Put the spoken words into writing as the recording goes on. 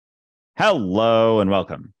Hello and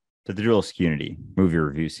welcome to the Duelist Unity movie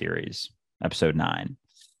review series, episode 9.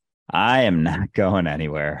 I am not going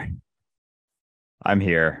anywhere. I'm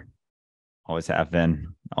here. Always have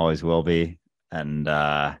been, always will be, and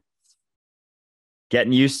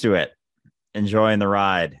getting used to it, enjoying the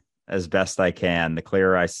ride as best I can. The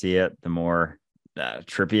clearer I see it, the more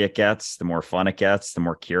trippy it gets, the more fun it gets, the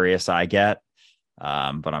more curious I get.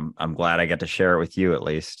 But I'm glad I get to share it with you at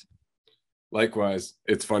least. Likewise,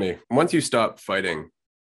 it's funny. Once you stop fighting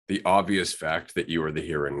the obvious fact that you are the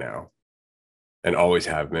here and now, and always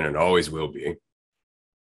have been and always will be,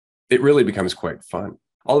 it really becomes quite fun.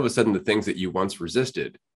 All of a sudden, the things that you once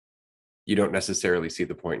resisted, you don't necessarily see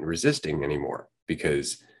the point in resisting anymore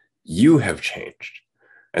because you have changed.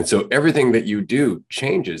 And so everything that you do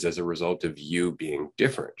changes as a result of you being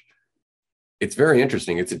different. It's very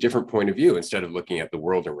interesting. It's a different point of view. Instead of looking at the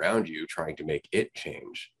world around you, trying to make it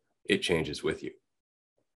change, it changes with you.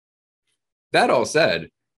 That all said,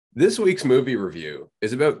 this week's movie review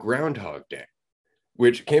is about Groundhog Day,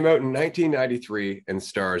 which came out in 1993 and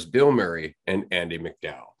stars Bill Murray and Andie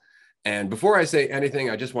MacDowell. And before I say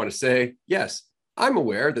anything, I just want to say, yes, I'm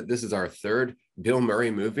aware that this is our third Bill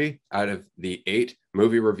Murray movie out of the 8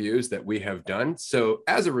 movie reviews that we have done. So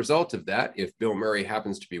as a result of that, if Bill Murray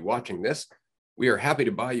happens to be watching this, we are happy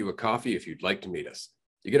to buy you a coffee if you'd like to meet us.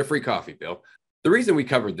 You get a free coffee, Bill. The reason we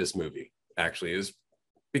covered this movie actually is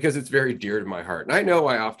because it's very dear to my heart. And I know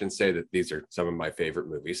I often say that these are some of my favorite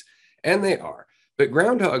movies, and they are. But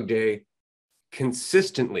Groundhog Day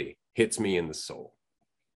consistently hits me in the soul.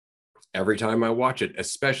 Every time I watch it,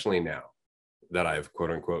 especially now that I've quote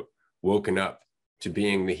unquote woken up to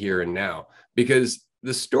being the here and now, because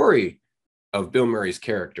the story of Bill Murray's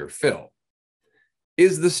character, Phil,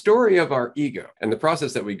 is the story of our ego and the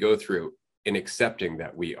process that we go through in accepting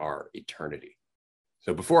that we are eternity.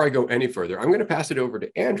 So before I go any further, I'm going to pass it over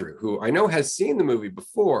to Andrew, who I know has seen the movie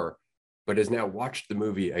before, but has now watched the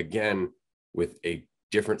movie again with a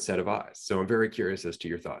different set of eyes. So I'm very curious as to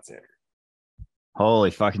your thoughts, Andrew. Holy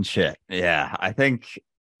fucking shit. Yeah, I think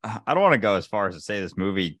I don't want to go as far as to say this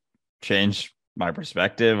movie changed my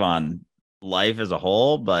perspective on life as a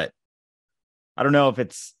whole, but I don't know if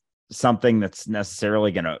it's something that's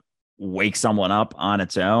necessarily going to wake someone up on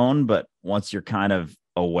its own, but once you're kind of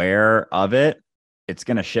aware of it, it's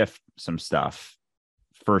going to shift some stuff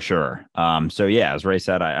for sure. So yeah, as Ray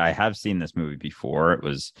said, I have seen this movie before. It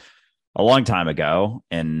was a long time ago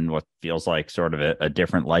in what feels like sort of a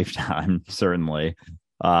different lifetime, certainly.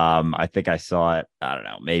 I think I saw it, I don't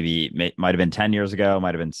know, might have been 10 years ago,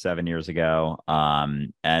 might have been 7 years ago.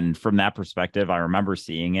 And from that perspective, I remember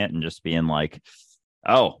seeing it and just being like,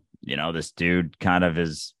 oh, this dude kind of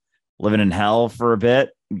is living in hell for a bit,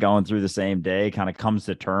 going through the same day, kind of comes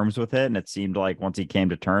to terms with it. And it seemed like once he came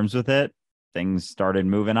to terms with it, things started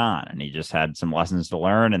moving on and he just had some lessons to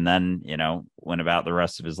learn and then, went about the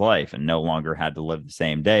rest of his life and no longer had to live the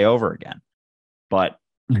same day over again. But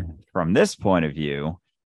from this point of view,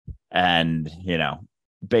 and,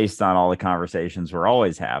 based on all the conversations we're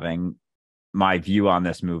always having, my view on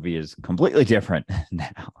this movie is completely different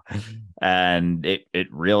now. And it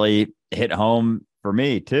really hit home for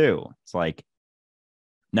me too. It's like,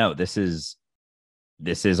 no, this is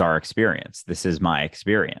our experience. This is my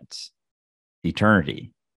experience.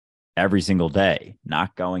 Eternity, every single day,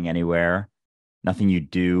 not going anywhere. Nothing you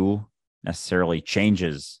do necessarily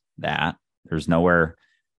changes that. There's nowhere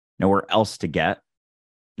else to get,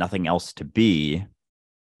 nothing else to be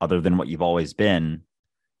other than what you've always been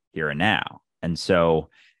here and now. And so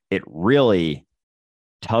it really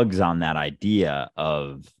tugs on that idea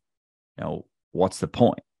of, what's the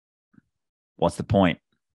point? What's the point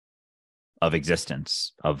of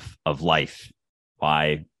existence, of life?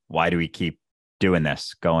 Why do we keep doing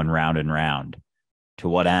this, going round and round? To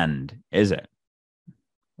what end is it?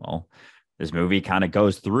 Well, this movie kind of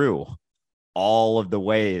goes through all of the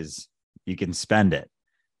ways you can spend it.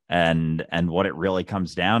 And what it really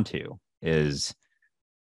comes down to is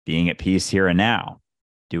being at peace here and now,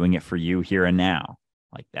 doing it for you here and now.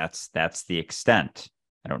 Like that's the extent.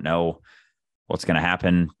 I don't know what's going to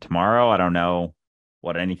happen tomorrow. I don't know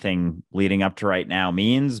what anything leading up to right now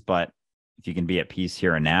means, but if you can be at peace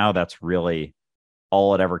here and now, that's really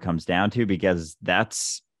all it ever comes down to, because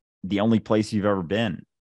that's the only place you've ever been.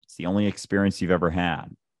 It's the only experience you've ever had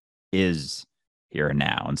is here and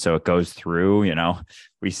now. And so it goes through,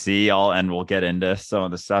 we see all, and we'll get into some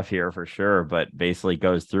of the stuff here for sure, but basically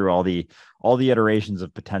goes through all the iterations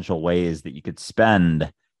of potential ways that you could spend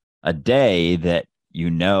a day that,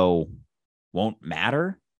 won't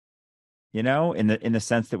matter, in the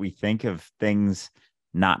sense that we think of things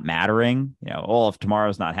not mattering. Oh, if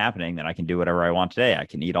tomorrow's not happening, then I can do whatever I want today. I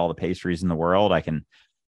can eat all the pastries in the world. I can,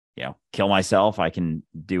 kill myself. I can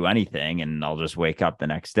do anything, and I'll just wake up the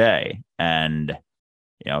next day. And,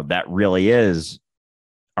 that really is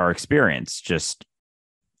our experience, just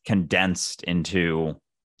condensed into,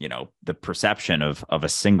 the perception of a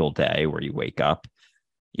single day where you wake up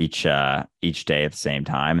each day at the same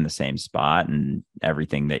time in the same spot, and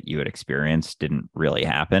everything that you had experienced didn't really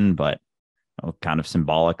happen, but kind of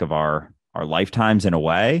symbolic of our lifetimes in a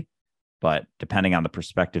way. But depending on the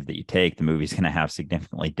perspective that you take, the movie's going to have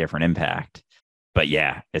significantly different impact. But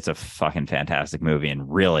yeah, it's a fucking fantastic movie,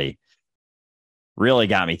 and really, really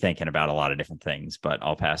got me thinking about a lot of different things. But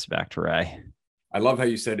I'll pass it back to Ray. I love how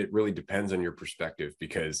you said it really depends on your perspective,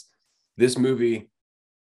 because this movie,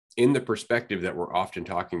 in the perspective that we're often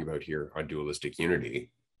talking about here on Dualistic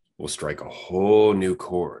Unity, will strike a whole new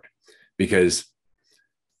chord. Because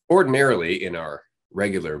ordinarily in our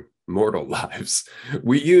regular mortal lives,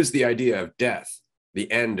 we use the idea of death, the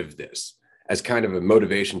end of this, as kind of a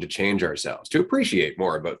motivation to change ourselves, to appreciate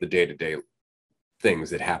more about the day-to-day things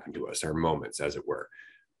that happen to us, our moments, as it were.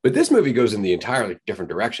 But this movie goes in the entirely different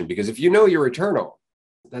direction, because if you know you're eternal,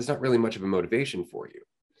 that's not really much of a motivation for you.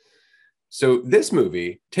 So this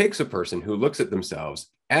movie takes a person who looks at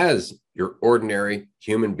themselves as your ordinary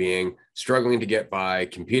human being, struggling to get by,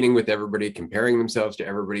 competing with everybody, comparing themselves to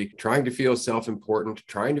everybody, trying to feel self-important,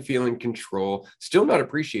 trying to feel in control, still not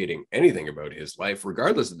appreciating anything about his life,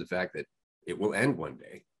 regardless of the fact that it will end one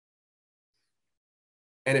day.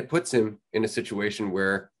 And it puts him in a situation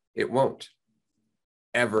where it won't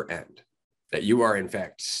ever end, that you are in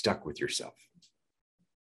fact stuck with yourself.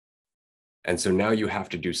 And so now you have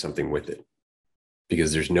to do something with it,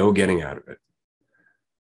 because there's no getting out of it.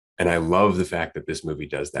 And I love the fact that this movie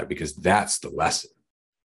does that, because that's the lesson.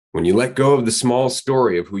 When you let go of the small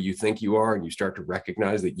story of who you think you are, and you start to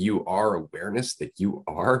recognize that you are awareness, that you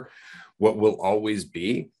are what will always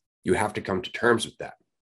be, you have to come to terms with that.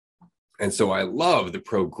 And so I love the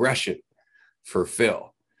progression for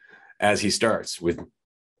Phil as he starts with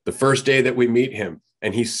the first day that we meet him.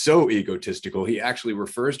 And he's so egotistical. He actually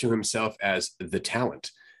refers to himself as the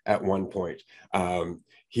talent at one point.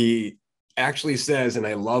 He actually says, and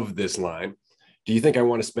I love this line, "Do you think I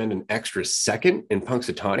want to spend an extra second in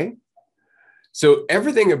Punxsutawney?" So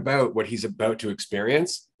everything about what he's about to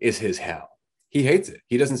experience is his hell. He hates it.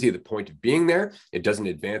 He doesn't see the point of being there. It doesn't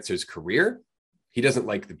advance his career. He doesn't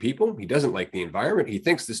like the people. He doesn't like the environment. He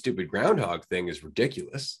thinks the stupid groundhog thing is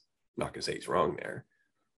ridiculous. I'm not going to say he's wrong there.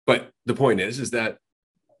 But the point is that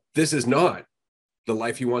this is not the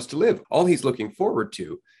life he wants to live. All he's looking forward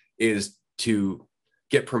to is to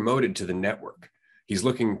get promoted to the network. He's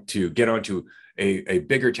looking to get onto a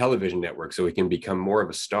bigger television network so he can become more of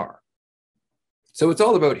a star. So it's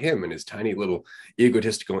all about him and his tiny little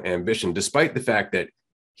egotistical ambition, despite the fact that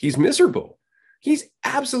he's miserable. He's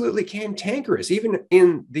absolutely cantankerous. Even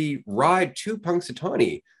in the ride to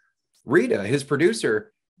Punxsutawney, Rita, his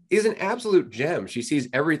producer, is an absolute gem. She sees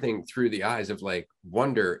everything through the eyes of like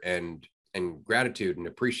wonder and gratitude and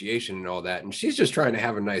appreciation and all that. And she's just trying to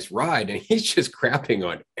have a nice ride, and he's just crapping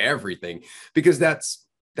on everything, because that's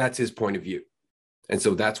his point of view. And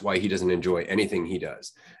so that's why he doesn't enjoy anything he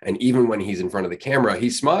does. And even when he's in front of the camera, he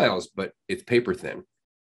smiles, but it's paper thin.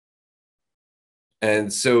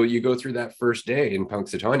 And so you go through that first day in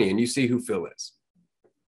Punxsutawney and you see who Phil is.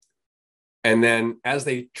 And then as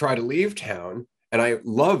they try to leave town, and I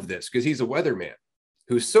love this because he's a weatherman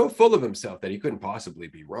who's so full of himself that he couldn't possibly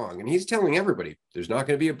be wrong. And he's telling everybody, there's not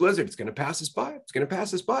going to be a blizzard. It's going to pass us by. It's going to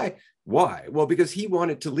pass us by. Why? Well, because he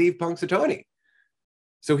wanted to leave Punxsutawney.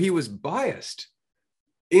 So he was biased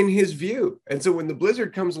in his view. And so when the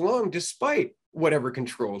blizzard comes along, despite whatever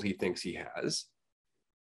control he thinks he has,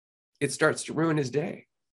 it starts to ruin his day.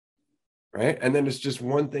 Right? And then it's just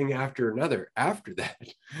one thing after another after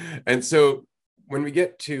that. And so when we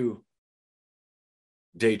get to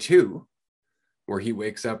day 2, where he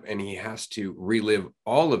wakes up and he has to relive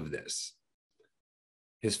all of this,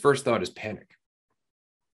 his first thought is panic.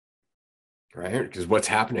 Right? Because what's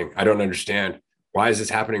happening? I don't understand. Why is this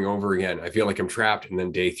happening over again? I feel like I'm trapped. And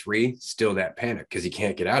then day 3, still that panic because he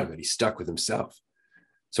can't get out of it. He's stuck with himself.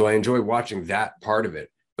 So I enjoy watching that part of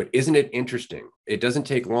it. But isn't it interesting? It doesn't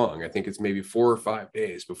take long. I think it's maybe 4 or 5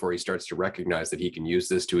 days before he starts to recognize that he can use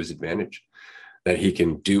this to his advantage, that he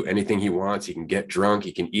can do anything he wants. He can get drunk.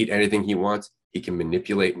 He can eat anything he wants. He can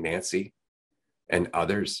manipulate Nancy and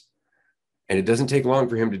others. And it doesn't take long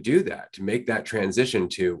for him to do that, to make that transition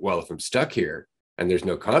to, well, if I'm stuck here and there's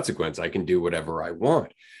no consequence, I can do whatever I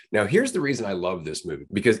want. Now, here's the reason I love this movie,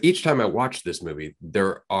 because each time I watch this movie,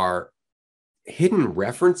 there are hidden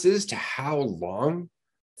references to how long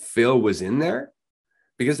Phil was in there,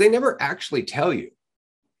 because they never actually tell you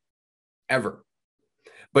ever.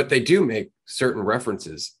 But they do make certain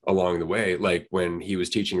references along the way, like when he was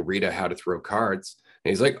teaching Rita how to throw cards. And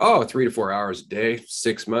he's like, oh, 3 to 4 hours a day,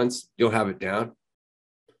 6 months, you'll have it down.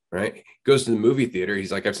 Right? Goes to the movie theater.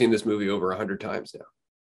 He's like, I've seen this movie over 100 times now.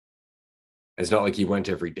 It's not like he went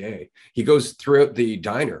every day. He goes throughout the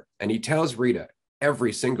diner and he tells Rita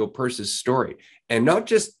every single person's story, and not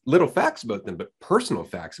just little facts about them, but personal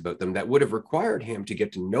facts about them that would have required him to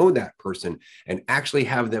get to know that person and actually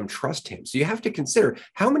have them trust him. So you have to consider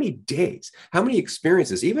how many days, how many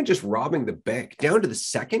experiences, even just robbing the bank down to the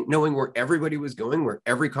second, knowing where everybody was going, where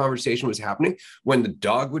every conversation was happening, when the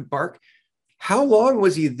dog would bark. How long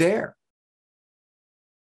was he there?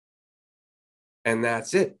 And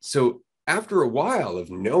that's it. So after a while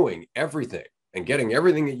of knowing everything and getting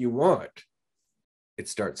everything that you want, it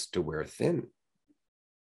starts to wear thin.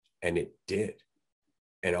 And it did.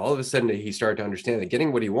 And all of a sudden, he started to understand that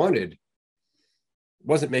getting what he wanted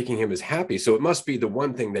wasn't making him as happy. So it must be the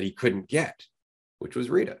one thing that he couldn't get, which was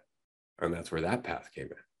Rita. And that's where that path came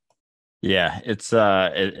in. Yeah,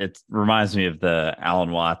 it reminds me of the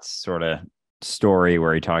Alan Watts sort of story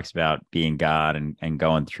where he talks about being God and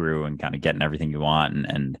going through and kind of getting everything you want.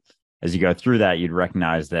 And as you go through that, you'd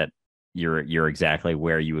recognize that you're exactly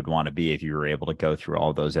where you would want to be if you were able to go through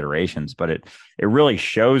all those iterations. But it really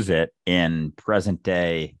shows it in present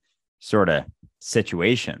day sort of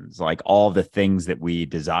situations, like all the things that we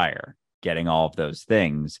desire, getting all of those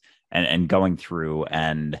things and going through,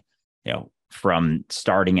 and from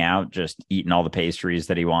starting out just eating all the pastries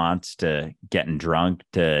that he wants to getting drunk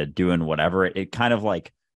to doing whatever, it kind of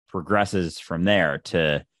like progresses from there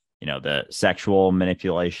to the sexual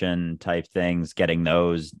manipulation type things, getting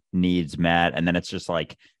those needs met. And then it's just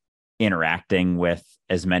like interacting with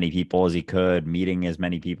as many people as he could, meeting as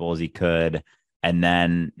many people as he could. And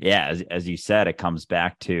then, yeah, as you said, it comes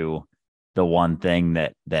back to the one thing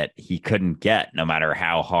that he couldn't get, no matter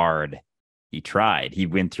how hard he tried. He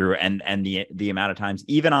went through and the amount of times,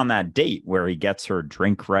 even on that date where he gets her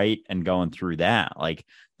drink right and going through that, like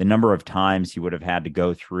the number of times he would have had to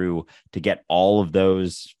go through to get all of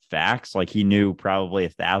those facts. Like he knew probably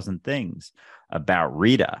 1,000 things about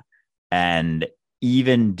Rita, and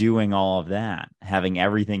even doing all of that, having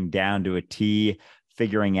everything down to a T,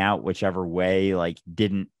 figuring out whichever way like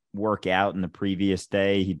didn't work out in the previous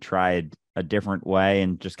day, he tried a different way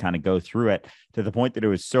and just kind of go through it to the point that it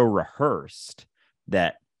was so rehearsed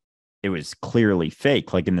that it was clearly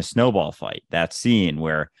fake. Like in the snowball fight, that scene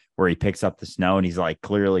where he picks up the snow and he's like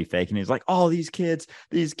clearly fake, and he's like, oh, these kids,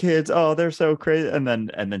 oh, they're so crazy. And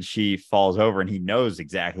then she falls over and he knows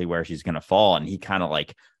exactly where she's going to fall. And he kind of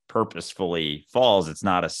like purposefully falls. It's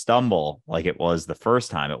not a stumble like it was the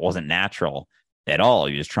first time. It wasn't natural at all.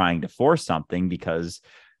 He was trying to force something because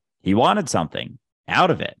he wanted something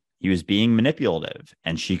out of it. He was being manipulative,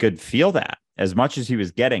 and she could feel that. As much as he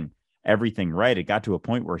was getting everything right, it got to a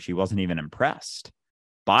point where she wasn't even impressed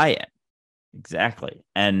by it. Exactly.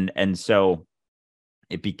 And so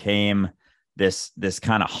it became this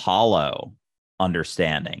kind of hollow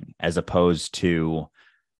understanding, as opposed to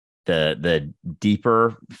the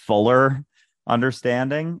deeper, fuller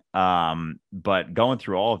understanding. But going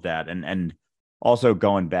through all of that, and also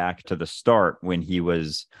going back to the start when he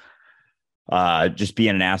was just being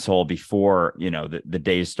an asshole before, the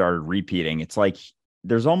days started repeating. It's like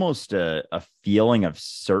there's almost a feeling of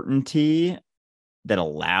certainty that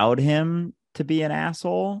allowed him to be an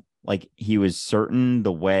asshole. Like he was certain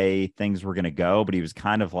the way things were going to go, but he was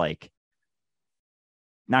kind of like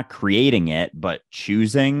not creating it, but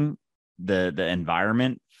choosing the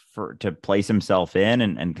environment to place himself in,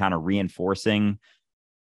 and kind of reinforcing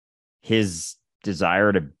his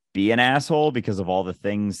desire to be an asshole because of all the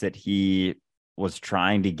things that he was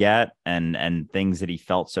trying to get and things that he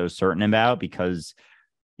felt so certain about, because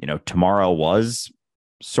tomorrow was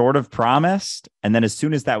sort of promised. And then as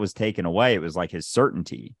soon as that was taken away, it was like his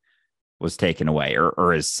certainty was taken away,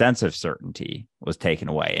 or his sense of certainty was taken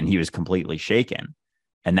away, and he was completely shaken.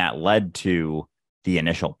 And that led to the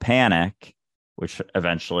initial panic, which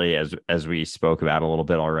eventually, as we spoke about a little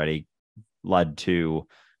bit already, led to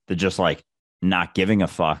the just like not giving a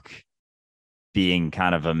fuck, being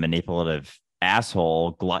kind of a manipulative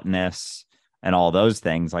asshole, gluttonous, and all those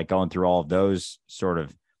things, like going through all of those sort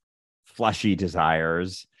of fleshy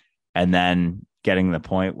desires, and then getting to the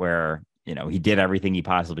point where, he did everything he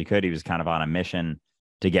possibly could. He was kind of on a mission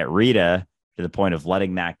to get Rita, to the point of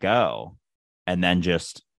letting that go, and then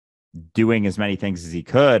just doing as many things as he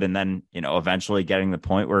could. And then, eventually getting to the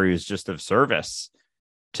point where he was just of service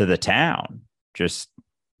to the town, just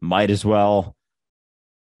might as well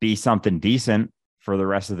be something decent for the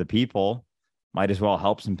rest of the people. Might as well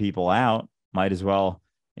help some people out. Might as well,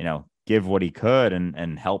 give what he could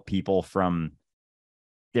and help people from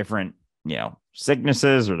different,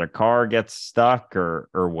 sicknesses, or the car gets stuck or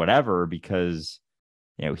whatever, because,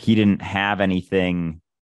 he didn't have anything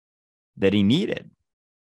that he needed.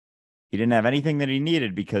 He didn't have anything that he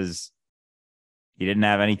needed because he didn't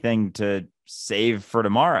have anything to save for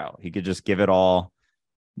tomorrow. He could just give it all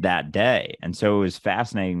that day. And so it was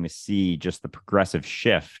fascinating to see just the progressive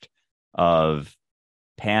shift of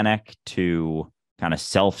panic to kind of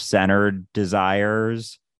self-centered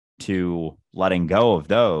desires to letting go of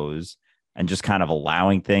those and just kind of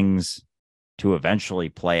allowing things to eventually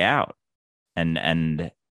play out.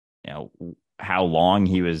 And how long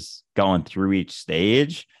he was going through each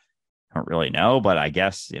stage, I don't really know, but I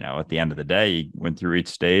guess, at the end of the day, he went through each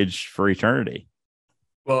stage for eternity.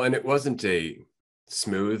 Well, and it wasn't a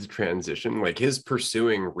smooth transition. Like his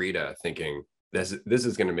pursuing Rita, thinking this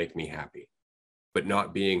is going to make me happy, but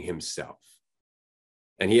not being himself.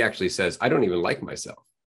 And he actually says, I don't even like myself,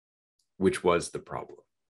 which was the problem.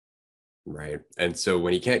 Right. And so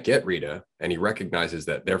when he can't get Rita and he recognizes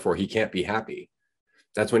that, therefore he can't be happy,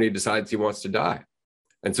 that's when he decides he wants to die.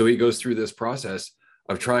 And so he goes through this process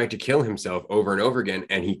of trying to kill himself over and over again,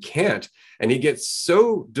 and he can't. And he gets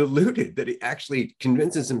so deluded that he actually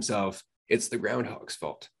convinces himself it's the groundhog's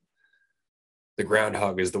fault. The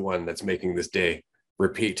groundhog is the one that's making this day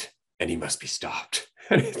repeat, and he must be stopped.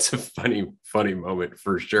 And it's a funny moment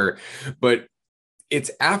for sure. But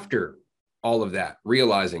it's after all of that,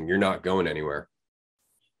 realizing you're not going anywhere,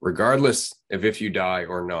 regardless of if you die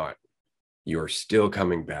or not, you're still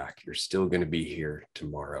coming back. You're still going to be here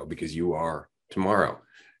tomorrow, because you are tomorrow,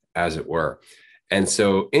 as it were. And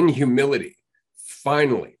so in humility,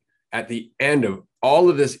 finally, at the end of all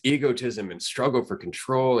of this egotism and struggle for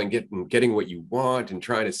control and getting what you want and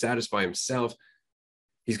trying to satisfy himself,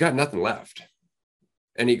 he's got nothing left.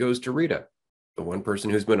 And he goes to Rita, the one person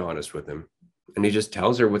who's been honest with him. And he just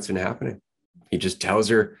tells her what's been happening. He just tells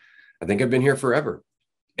her, I think I've been here forever.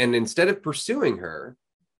 And instead of pursuing her,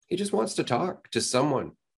 he just wants to talk to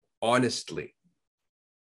someone honestly.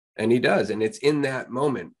 And he does. And it's in that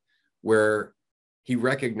moment where he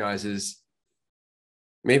recognizes,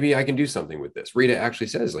 maybe I can do something with this. Rita actually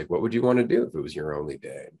says, like, what would you want to do if it was your only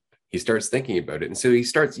day? He starts thinking about it. And so he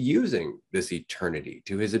starts using this eternity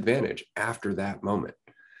to his advantage after that moment.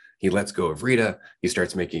 He lets go of Rita. He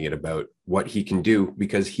starts making it about what he can do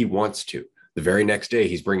because he wants to. The very next day,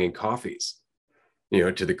 he's bringing coffees,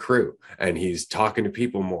 to the crew, and he's talking to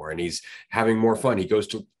people more, and he's having more fun. He goes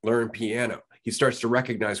to learn piano. He starts to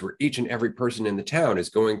recognize where each and every person in the town is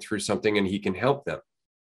going through something, and he can help them.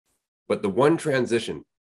 But the one transition,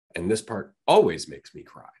 and this part always makes me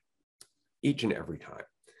cry, each and every time.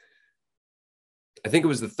 I think it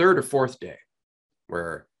was the third or fourth day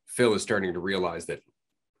where Phil is starting to realize that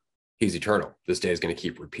he's eternal. This day is going to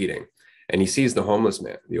keep repeating. And he sees the homeless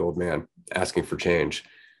man, the old man, asking for change.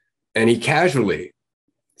 And he casually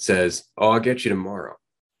says, I'll get you tomorrow,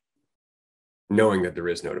 knowing that there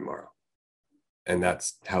is no tomorrow. And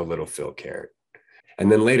that's how little Phil cared. And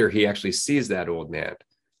then later, he actually sees that old man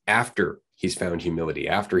after he's found humility,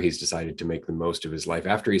 after he's decided to make the most of his life,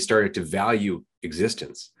 after he started to value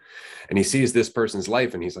existence. And he sees this person's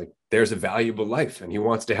life, and he's like, there's a valuable life, and he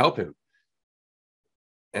wants to help him.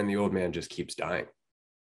 And the old man just keeps dying,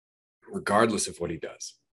 regardless of what he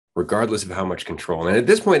does, regardless of how much control. And at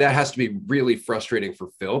this point, that has to be really frustrating for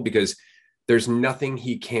Phil, because there's nothing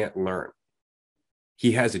he can't learn.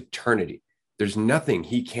 He has eternity. There's nothing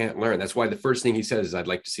he can't learn. That's why the first thing he says is, I'd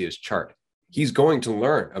like to see his chart. He's going to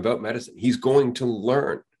learn about medicine. He's going to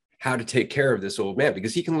learn how to take care of this old man,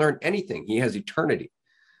 because he can learn anything. He has eternity.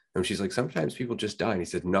 And she's like, sometimes people just die. And he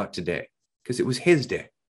said, not today, because it was his day.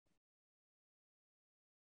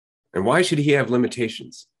 And why should he have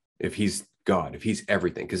limitations if he's God, if he's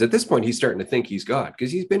everything? Because at this point, he's starting to think he's God,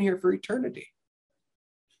 because he's been here for eternity,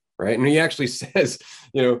 right? And he actually says,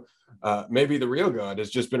 maybe the real God has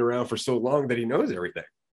just been around for so long that he knows everything,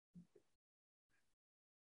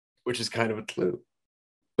 which is kind of a clue.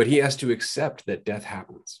 But he has to accept that death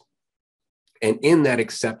happens. And in that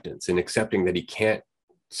acceptance, in accepting that he can't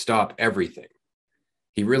stop everything,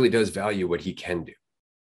 he really does value what he can do.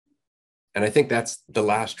 And I think that's the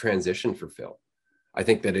last transition for Phil. I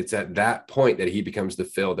think that it's at that point that he becomes the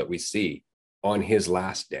Phil that we see on his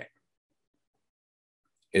last day,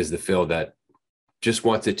 is the Phil that just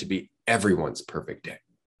wants it to be everyone's perfect day.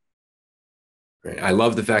 Right? I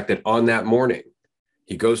love the fact that on that morning,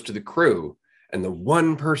 he goes to the crew, and the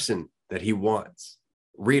one person that he wants,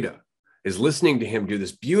 Rita, is listening to him do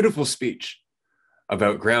this beautiful speech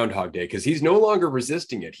about Groundhog Day because he's no longer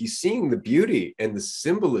resisting it. He's seeing the beauty and the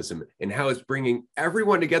symbolism and how it's bringing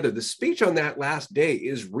everyone together. The speech on that last day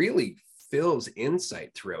is really Phil's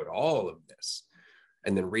insight throughout all of this.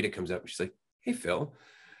 And then Rita comes up and she's like, hey, Phil,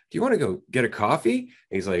 do you want to go get a coffee? And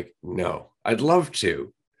he's like, no, I'd love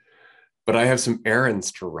to, but I have some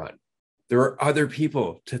errands to run. There are other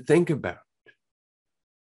people to think about.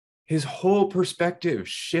 His whole perspective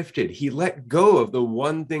shifted. He let go of the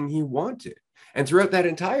one thing he wanted. And throughout that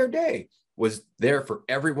entire day was there for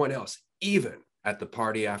everyone else, even at the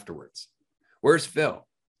party afterwards. Where's Phil?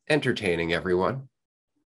 Entertaining everyone.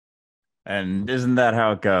 And isn't that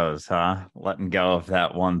how it goes, huh? Letting go of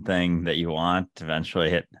that one thing that you want,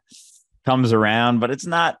 eventually it comes around, but it's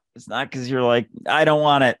not because you're like, I don't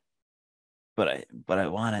want it, but I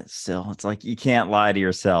want it still. It's like you can't lie to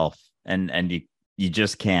yourself, and you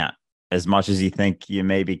just can't. As much as you think you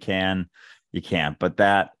maybe can, you can't. But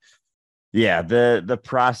that, yeah, the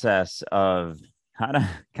process of kind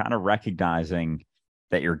of recognizing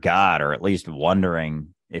that you're God, or at least wondering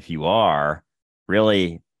if you are,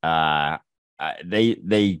 really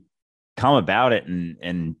they come about it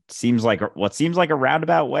and seems like a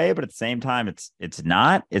roundabout way, but at the same time it's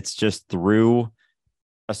not. It's just through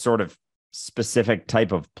a sort of specific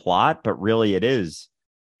type of plot, but really it is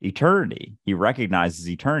eternity. He recognizes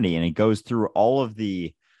eternity, and he goes through all of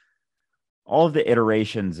the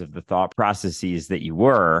iterations of the thought processes that you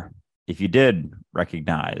were, if you did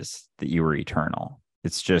recognize that you were eternal.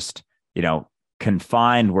 It's just,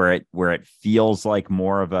 confined where it feels like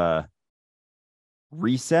more of a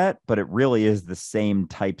reset, but it really is the same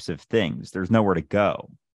types of things. There's nowhere to go.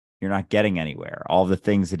 You're not getting anywhere. All the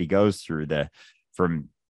things that he goes through, from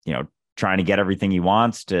trying to get everything he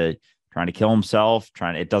wants to trying to kill himself,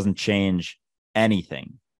 it doesn't change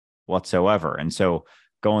anything whatsoever. And so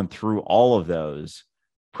going through all of those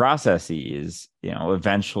processes,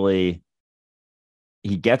 eventually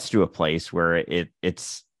he gets to a place where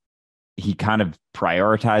he kind of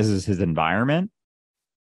prioritizes his environment.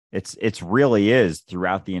 It's really is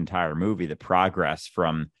throughout the entire movie, the progress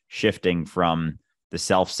from shifting from the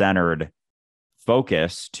self-centered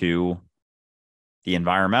focus to the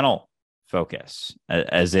environmental focus,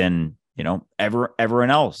 as in,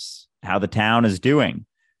 everyone else, how the town is doing,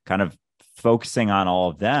 kind of focusing on all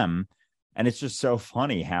of them. And it's just so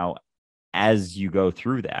funny how, as you go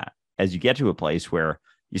through that, as you get to a place where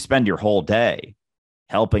you spend your whole day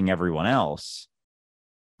helping everyone else,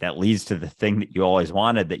 that leads to the thing that you always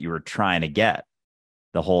wanted, that you were trying to get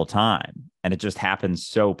the whole time. And it just happens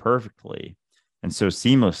so perfectly and so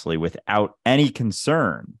seamlessly without any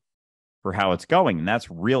concern for how it's going. And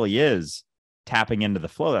that's really is tapping into the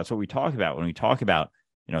flow. That's what we talk about when we talk about,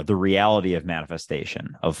 the reality of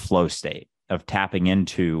manifestation, of flow state, of tapping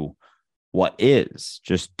into what is,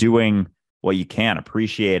 just doing what you can,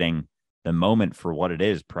 appreciating the moment for what it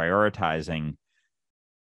is, prioritizing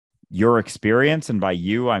your experience. And by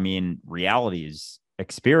you, I mean reality's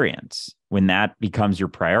experience. When that becomes your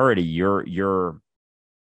priority, you're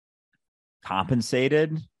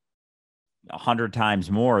compensated 100 times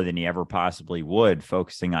more than you ever possibly would,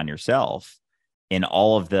 focusing on yourself in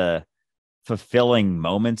all of the fulfilling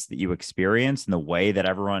moments that you experience and the way that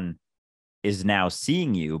everyone is now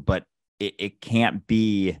seeing you. But it can't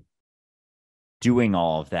be doing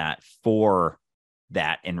all of that for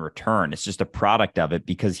that in return. It's just a product of it,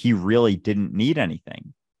 because he really didn't need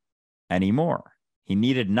anything anymore. He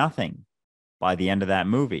needed nothing by the end of that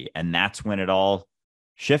movie. And that's when it all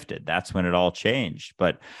shifted. That's when it all changed.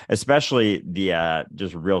 But especially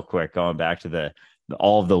just real quick, going back to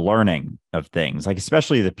all of the learning of things, like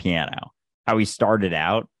especially the piano, how he started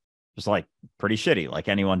out was like pretty shitty, like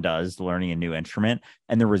anyone does learning a new instrument.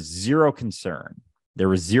 And there was zero concern. There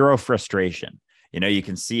was zero frustration. You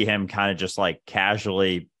can see him kind of just like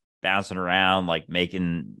casually bouncing around, like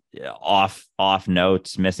making off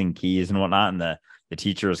notes, missing keys and whatnot. And the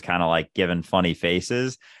teacher is kind of like giving funny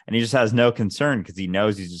faces, and he just has no concern, because he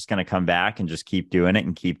knows he's just going to come back and just keep doing it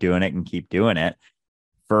and keep doing it and keep doing it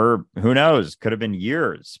for, who knows, could have been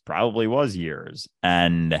years, probably was years.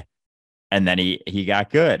 And then he got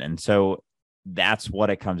good. And so that's what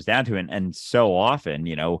it comes down to. And so often,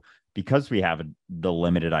 because we have the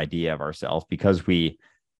limited idea of ourselves, because we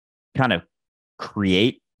kind of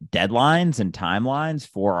create deadlines and timelines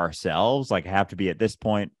for ourselves, like I have to be at this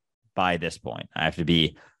point by this point, I have to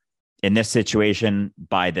be in this situation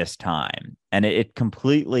by this time. And it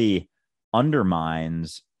completely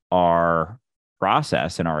undermines our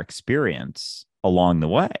process and our experience along the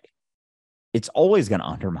way. It's always going to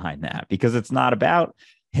undermine that, because it's not about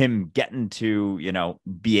him getting to,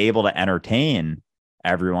 be able to entertain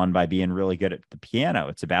everyone by being really good at the piano.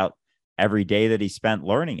 It's about every day that he spent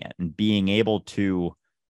learning it and being able to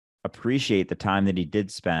appreciate the time that he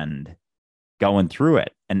did spend going through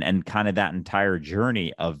it and kind of that entire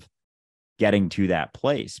journey of getting to that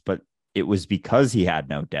place. But it was because he had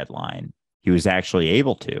no deadline. He was actually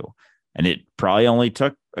able to. And it probably only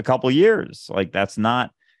took a couple years. Like, that's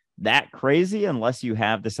not that crazy unless you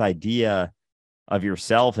have this idea of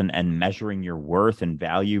yourself and measuring your worth and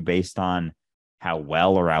value based on how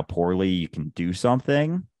well or how poorly you can do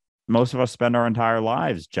something. Most of us spend our entire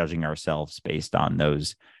lives judging ourselves based on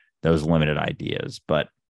those limited ideas. But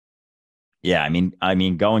yeah, I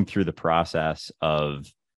mean, going through the process of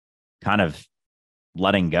kind of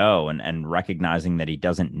letting go and recognizing that he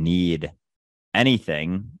doesn't need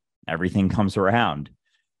anything, everything comes around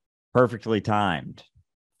perfectly timed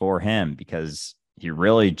for him, because he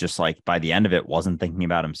really just, like, by the end of it, wasn't thinking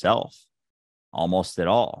about himself almost at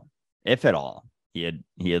all, if at all. He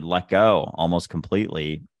had let go almost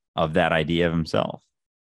completely of that idea of himself.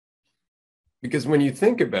 Because when you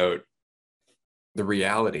think about the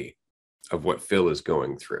reality of what Phil is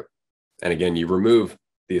going through, and again, you remove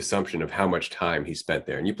the assumption of how much time he spent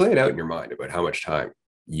there, and you play it out in your mind about how much time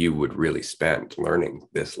you would really spend learning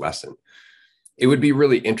this lesson, it would be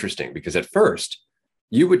really interesting, because at first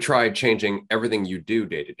you would try changing everything you do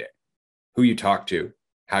day to day, who you talk to,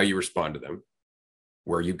 how you respond to them,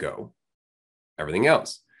 where you go, everything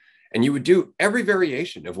else. And you would do every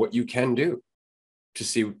variation of what you can do to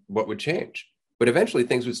see what would change. But eventually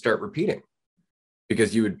things would start repeating,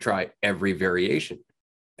 because you would try every variation,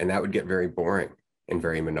 and that would get very boring and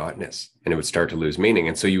very monotonous, and it would start to lose meaning.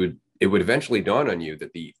 And so it would eventually dawn on you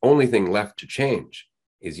that the only thing left to change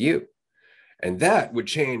is you. And that would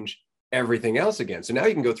change everything else again. So now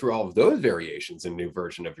you can go through all of those variations, a new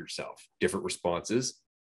version of yourself, different responses,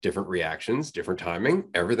 different reactions, different timing,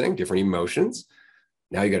 everything, different emotions.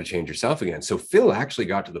 Now you got to change yourself again. So Phil actually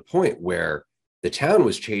got to the point where the town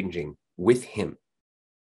was changing with him,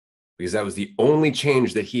 because that was the only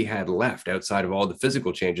change that he had left outside of all the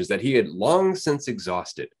physical changes that he had long since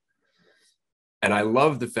exhausted. And I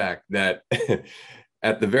love the fact that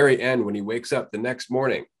at the very end, when he wakes up the next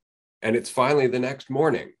morning, and it's finally the next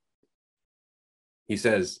morning, he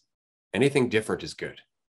says, anything different is good.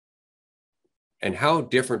 And how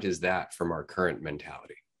different is that from our current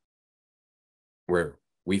mentality, where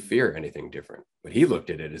we fear anything different? But he looked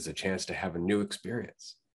at it as a chance to have a new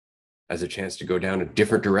experience, as a chance to go down a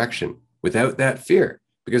different direction without that fear,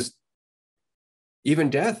 because even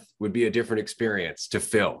death would be a different experience to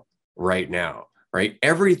Phil right now, right?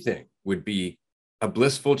 Everything would be a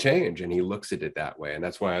blissful change. And he looks at it that way. And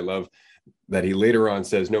that's why I love that he later on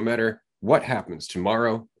says, no matter what happens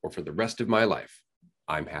tomorrow or for the rest of my life,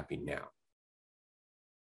 I'm happy now.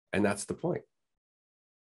 And that's the point.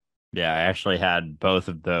 Yeah, I actually had both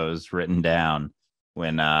of those written down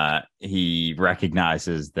when he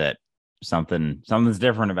recognizes that something's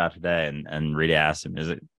different about today, and Rita asks him,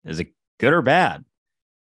 is it good or bad?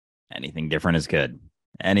 Anything different is good.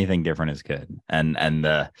 Anything different is good. And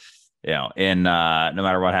the, you know, in no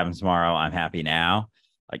matter what happens tomorrow, I'm happy now.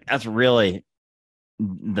 Like, that's really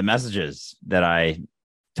the messages that I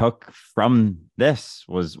took from this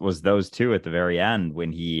was those two at the very end,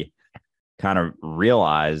 when he kind of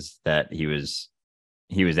realized that he was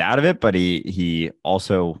out of it, but he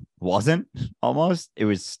also wasn't. Almost, it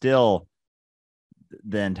was still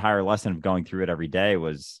the entire lesson of going through it every day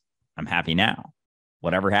was, I'm happy now.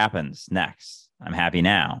 Whatever happens next, I'm happy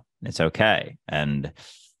now. It's okay. And,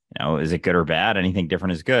 you know, is it good or bad? Anything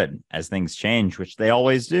different is good. As things change, which they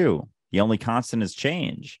always do, the only constant is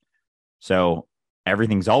change. So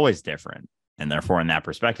everything's always different. And therefore, in that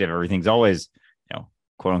perspective, everything's always, you know,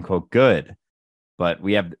 quote unquote good. But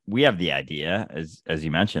we have the idea, as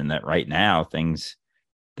you mentioned, that right now things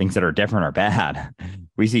that are different are bad.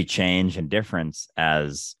 We see change and difference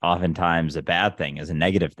as oftentimes a bad thing, as a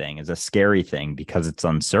negative thing, as a scary thing, because it's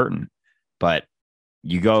uncertain. But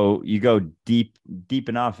you go deep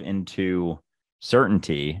enough into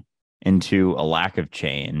certainty, into a lack of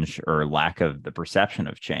change or lack of the perception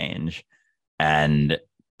of change, and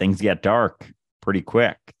things get dark pretty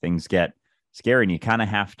quick. Things get scary, and you kind of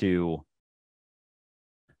have to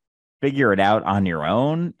figure it out on your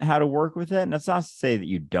own how to work with it. And that's not to say that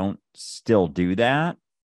you don't still do that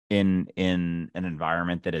in an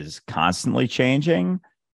environment that is constantly changing,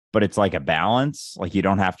 but it's like a balance. Like, you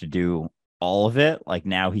don't have to do all of it. Like,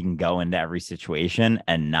 now he can go into every situation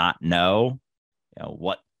and not know, you know,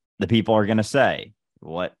 what the people are going to say,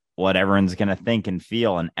 what everyone's going to think and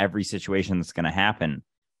feel in every situation that's going to happen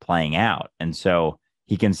playing out. And so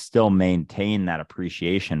he can still maintain that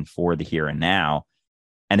appreciation for the here and now.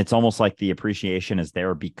 And it's almost like the appreciation is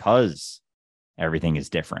there because everything is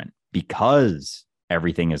different. because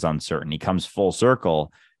everything is uncertain. He comes full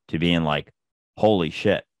circle to being like, holy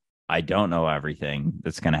shit, I don't know everything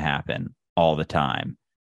that's going to happen all the time.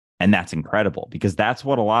 And that's incredible, because that's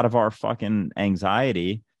what a lot of our fucking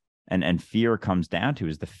anxiety and fear comes down to,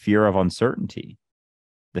 is the fear of uncertainty,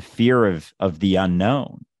 the fear of the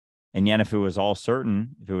unknown. And yet, if it was all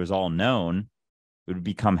certain, if it was all known, it would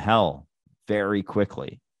become hell very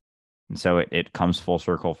quickly. And so it comes full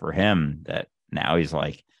circle for him that now he's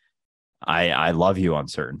like, I love you,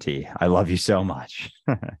 uncertainty. I love you so much.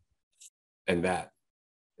 And that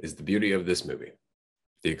is the beauty of this movie.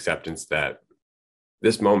 The acceptance that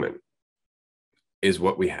this moment is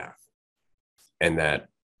what we have. And that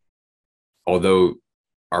although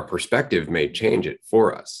our perspective may change it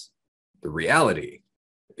for us, the reality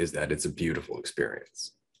is that it's a beautiful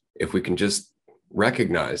experience. If we can just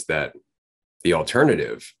recognize that the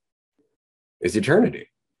alternative is eternity.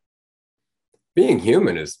 Being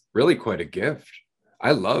human is really quite a gift.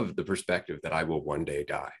 I love the perspective that I will one day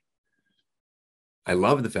die. I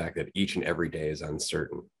love the fact that each and every day is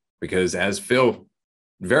uncertain, because as Phil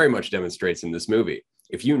very much demonstrates in this movie,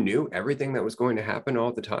 if you knew everything that was going to happen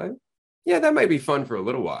all the time, yeah, that might be fun for a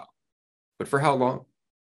little while, but for how long?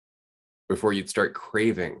 Before you'd start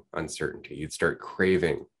craving uncertainty, you'd start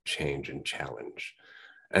craving change and challenge.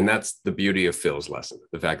 And that's the beauty of Phil's lesson,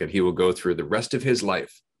 the fact that he will go through the rest of his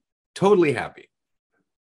life totally happy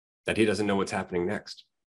that he doesn't know what's happening next.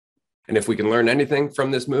 And if we can learn anything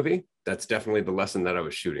from this movie, that's definitely the lesson that I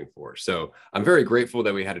was shooting for. So I'm very grateful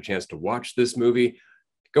that we had a chance to watch this movie.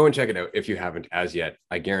 Go and check it out if you haven't as yet.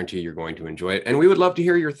 I guarantee you're going to enjoy it. And we would love to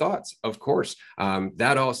hear your thoughts, of course.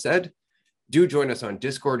 That all said, do join us on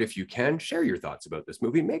Discord if you can. Share your thoughts about this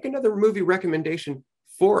movie. Make another movie recommendation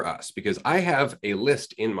for us, because I have a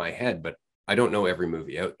list in my head, but I don't know every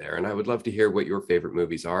movie out there. And I would love to hear what your favorite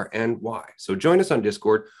movies are and why. So join us on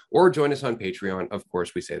Discord or join us on Patreon. Of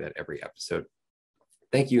course, we say that every episode.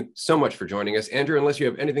 Thank you so much for joining us. Andrew, unless you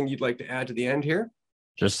have anything you'd like to add to the end here.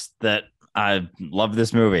 Just that I love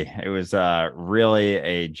this movie. It was really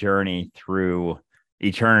a journey through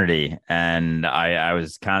eternity. And I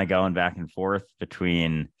was kind of going back and forth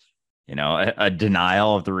between, you know, a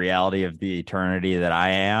denial of the reality of the eternity that I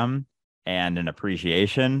am, and an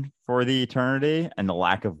appreciation for the eternity and the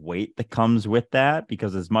lack of weight that comes with that.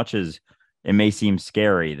 Because as much as it may seem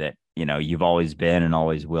scary that, you know, you've always been and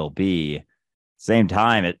always will be, same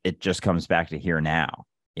time, it just comes back to here now.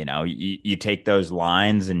 You know, you take those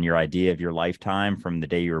lines and your idea of your lifetime from the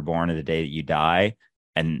day you were born to the day that you die,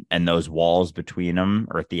 and those walls between them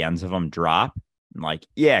or at the ends of them drop. And like,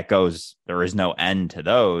 yeah, it goes, there is no end to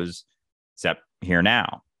those except here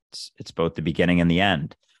now. It's both the beginning and the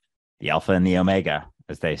end, the alpha and the omega,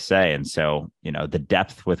 as they say. And so, you know, the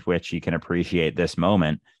depth with which you can appreciate this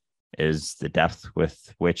moment is the depth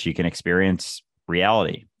with which you can experience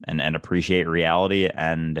reality and appreciate reality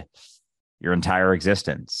and your entire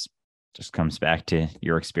existence. Just comes back to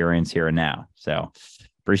your experience here and now. So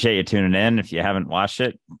appreciate you tuning in. If you haven't watched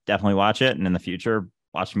it, definitely watch it. And in the future,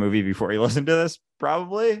 watch the movie before you listen to this,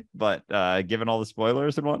 probably, but given all the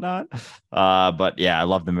spoilers and whatnot. But yeah, I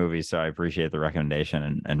love the movie, so I appreciate the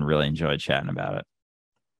recommendation and really enjoyed chatting about it.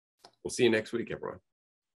 We'll see you next week, everyone.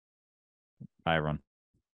 Bye, everyone.